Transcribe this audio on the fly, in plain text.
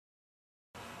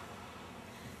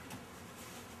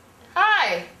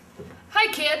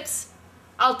idiots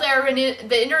out there in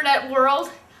the internet world.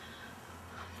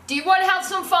 Do you want to have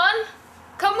some fun?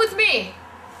 Come with me.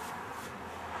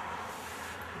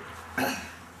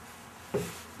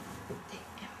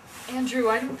 Andrew,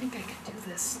 I don't think I can do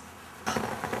this.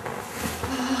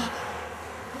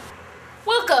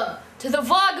 Welcome to the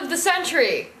vlog of the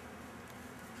century.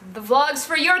 The vlogs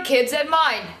for your kids and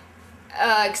mine.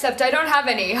 Except I don't have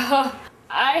any.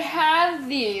 I have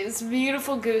these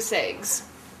beautiful goose eggs.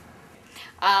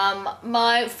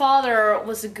 My father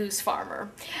was a goose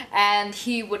farmer, and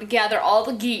he would gather all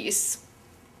the geese.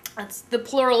 That's the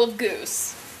plural of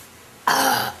goose.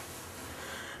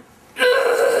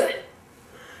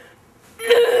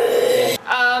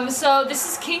 So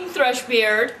this is King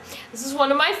Thrushbeard. This is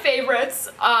one of my favorites.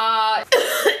 A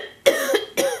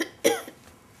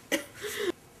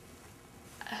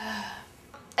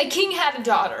king had a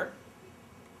daughter.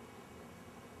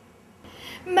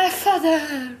 My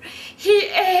father, he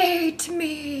ate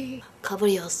me. Cover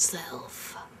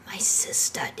yourself, my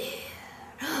sister dear.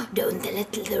 Don't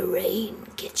let the rain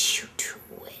get you too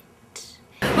wet.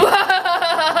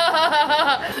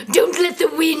 Don't let the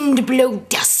wind blow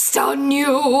dust on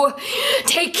you.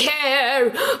 Take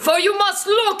care, for you must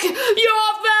look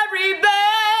your very best.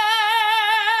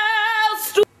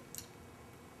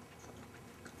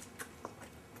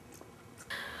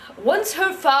 Once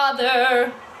her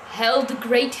father held a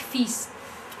great feast.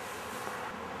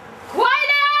 Quiet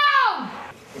down!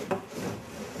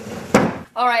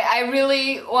 Alright, I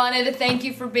really wanted to thank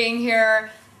you for being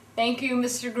here. Thank you,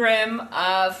 Mr. Grimm,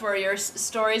 for your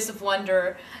stories of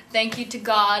wonder. Thank you to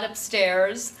God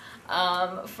upstairs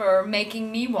for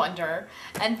making me wonder.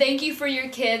 And thank you for your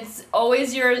kids.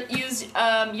 Always use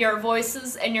your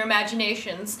voices and your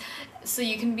imaginations so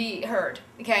you can be heard,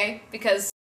 okay? Because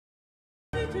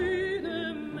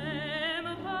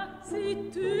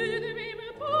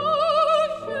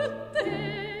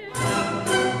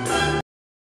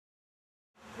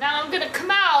now I'm gonna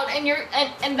come out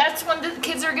and that's when the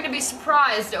kids are gonna be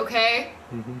surprised, okay?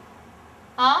 Mm-hmm.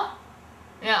 Huh?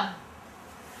 Yeah.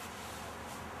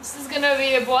 This is gonna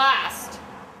be a blast.